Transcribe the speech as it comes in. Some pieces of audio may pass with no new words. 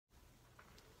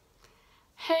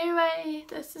Hey everybody,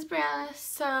 this is Brianna.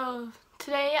 So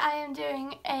today I am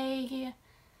doing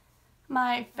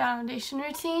my foundation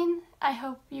routine. I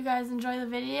hope you guys enjoy the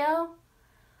video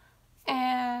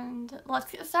and let's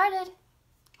get started.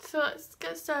 So let's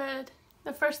get started.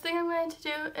 The first thing I'm going to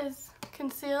do is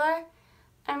concealer.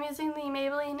 I'm using the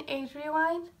Mayballine Age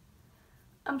Rewind.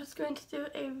 I'm just going to do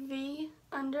a V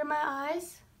under my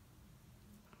eyes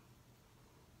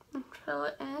and fill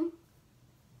it in.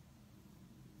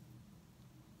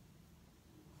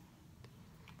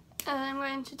 And I'm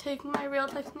going to take my Real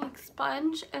Technique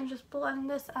sponge and just blend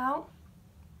this out.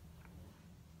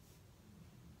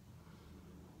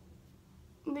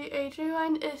 The Age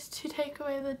Rewind is to take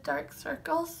away the dark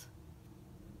circles.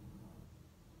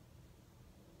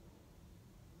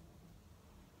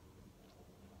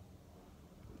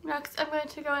 Next, I'm going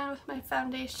to go in with my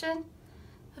foundation.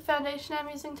 The foundation I'm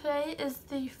using today is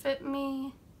the Fit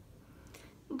Me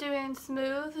Dewy and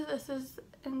Smooth. This is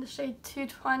in the shade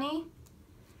 220.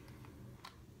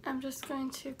 I'm just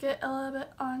going to get a little bit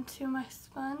onto my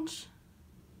sponge.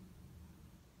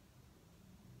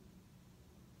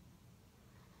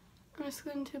 I'm just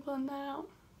going to blend that out.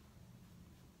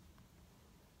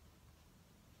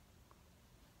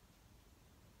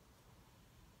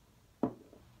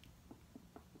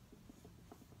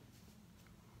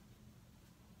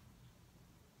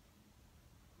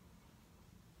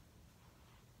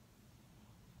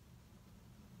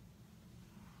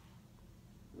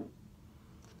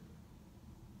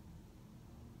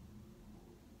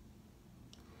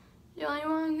 You only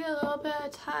want to get a little bit at a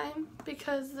time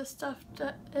because the stuff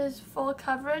is full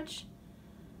coverage.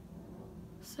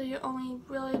 So you only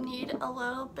really need a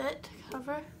little bit to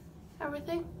cover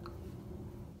everything.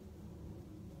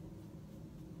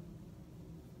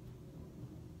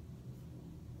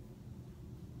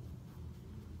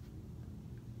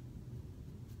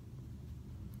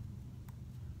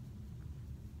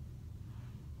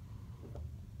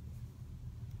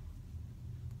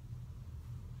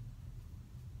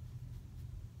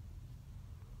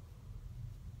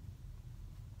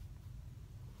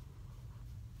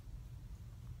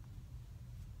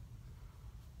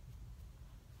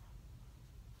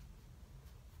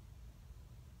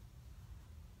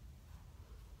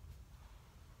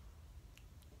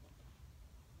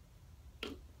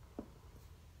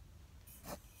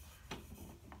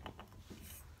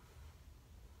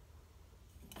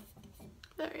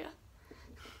 There we go.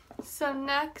 So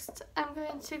next, I'm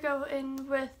going to go in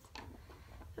with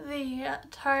the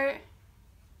Tarte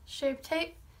Shape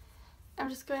Tape. I'm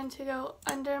just going to go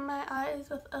under my eyes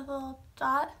with a little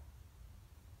dot.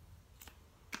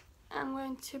 I'm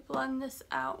going to blend this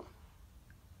out.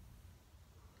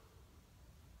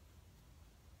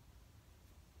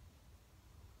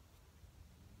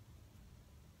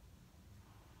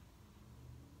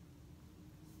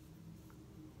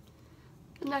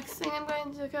 The next thing I'm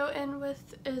going to go in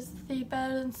with is the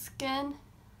Better Than Skin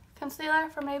concealer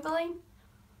from Maybelline.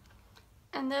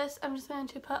 And this I'm just going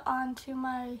to put onto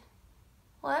my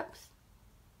lips.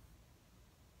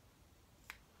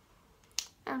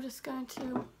 I'm just going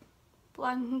to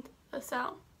blend this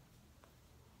out.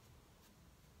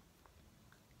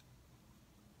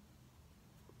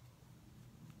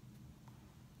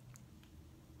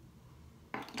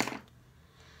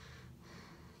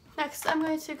 Next, I'm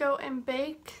going to go and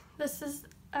bake.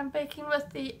 I'm baking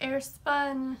with the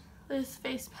Spun loose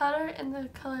face powder in the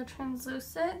color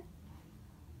Translucent.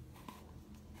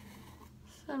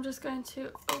 So I'm just going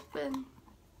to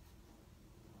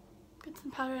get some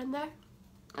powder in there,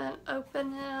 and then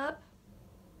open it up,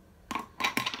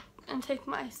 and take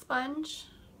my sponge.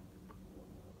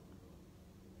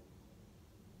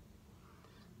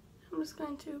 I'm just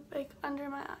going to bake under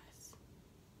my eyes.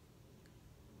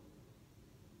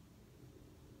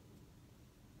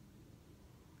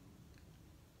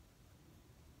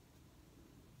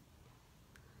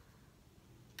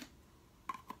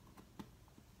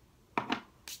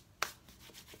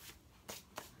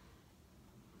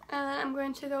 And then I'm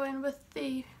going to go in with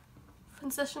the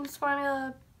Physician's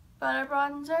Formula Butter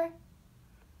Bronzer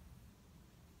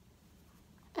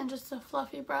and just a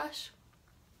fluffy brush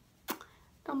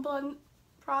and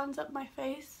bronze up my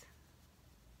face.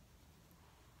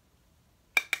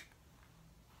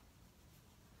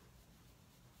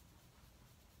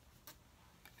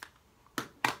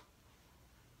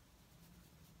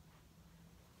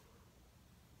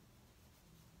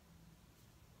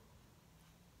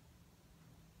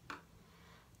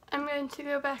 I'm going to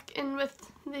go back in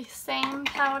with the same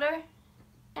powder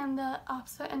and the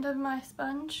opposite end of my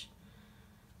sponge.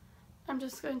 I'm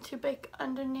just going to bake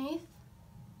underneath.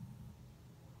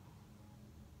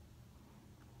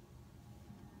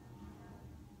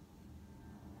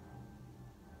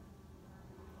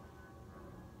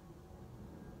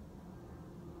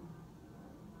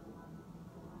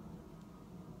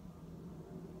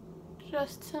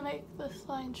 just to make this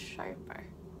line sharper.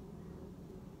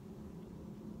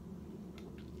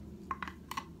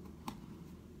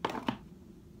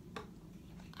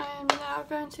 I am now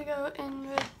going to go in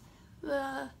with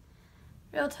the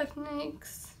Real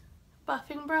Techniques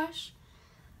buffing brush,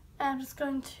 and I'm just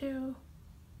going to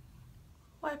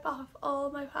wipe off all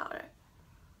of my powder.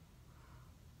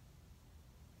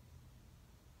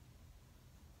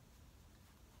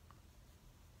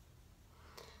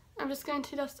 I'm just going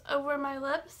to dust over my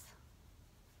lips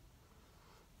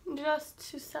just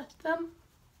to set them.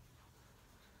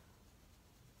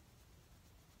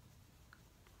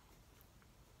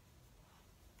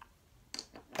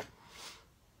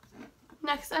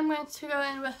 Next, I'm going to go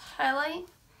in with highlight.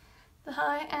 The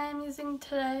highlight I'm using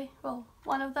today, well,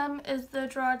 one of them is the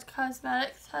Gerard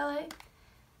Cosmetics highlight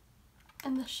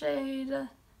in the shade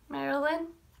Maryland.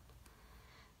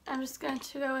 I'm just going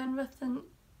to go in with the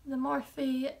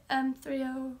Morphe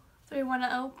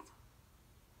M30310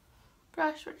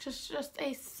 brush, which is just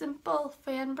a simple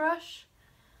fan brush.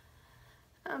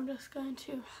 I'm just going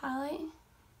to highlight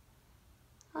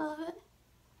all of it.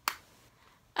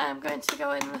 I'm going to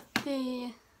go in with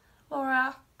the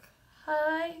Lorca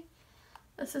highlight.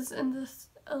 This is in this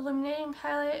illuminating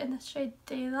highlight in the shade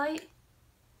Daylight.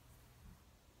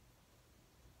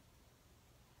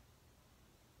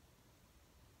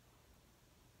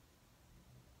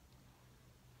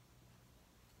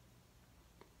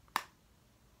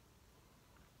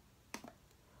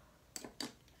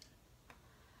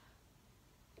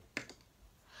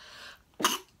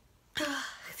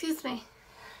 Excuse me.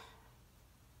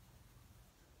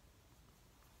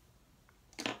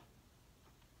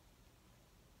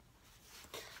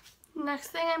 Next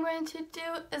thing I'm going to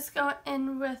do is go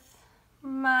in with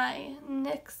my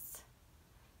NYX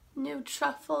Nude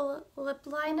Truffle lip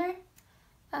liner.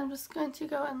 I'm just going to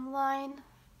go and line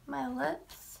my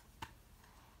lips.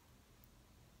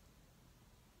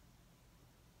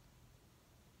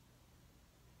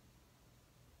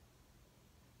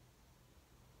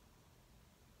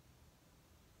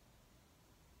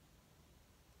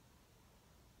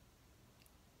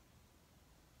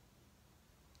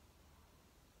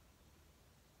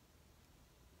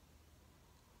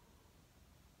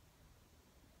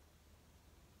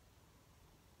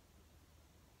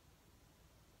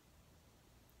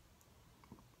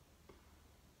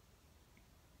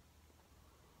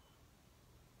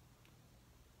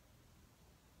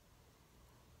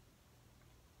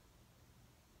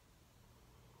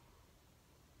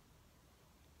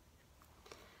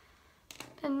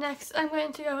 And next I'm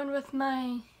going to go in with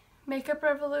my Makeup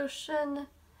Revolution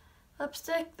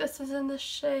lipstick. This is in the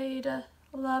shade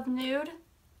Love Nude.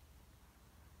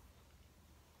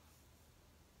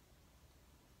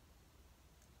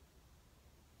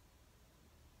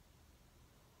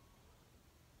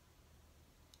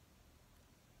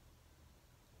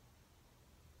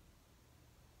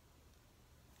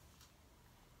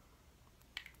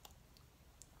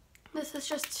 This is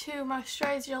just to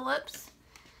moisturize your lips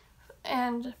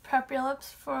and prep your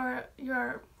lips for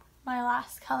my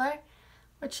last color,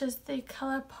 which is the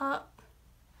ColourPop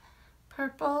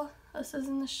Purple. This is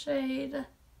in the shade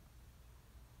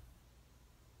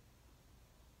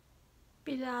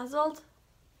Dazzled.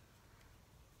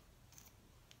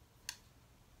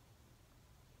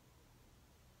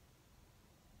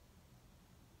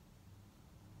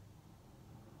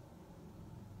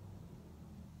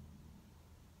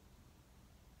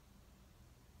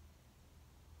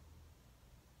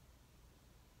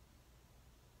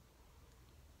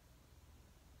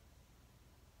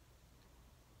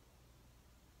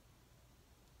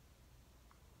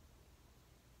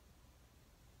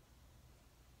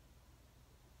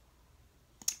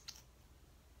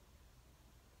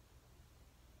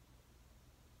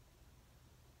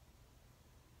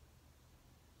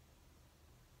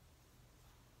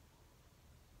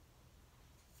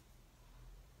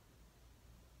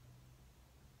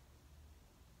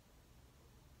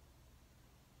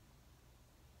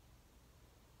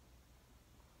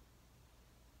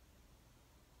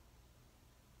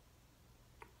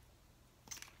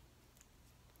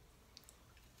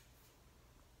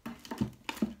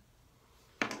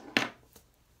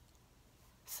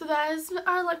 So that is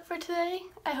our look for today.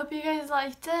 I hope you guys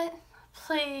liked it.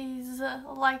 Please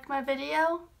like my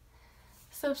video,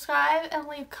 subscribe, and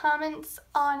leave comments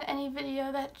on any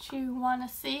video that you want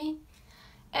to see.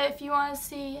 And if you want to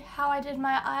see how I did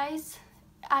my eyes,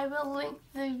 I will link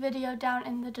the video down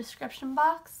in the description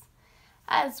box,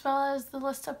 as well as the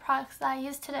list of products that I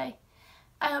used today.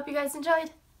 I hope you guys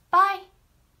enjoyed. Bye!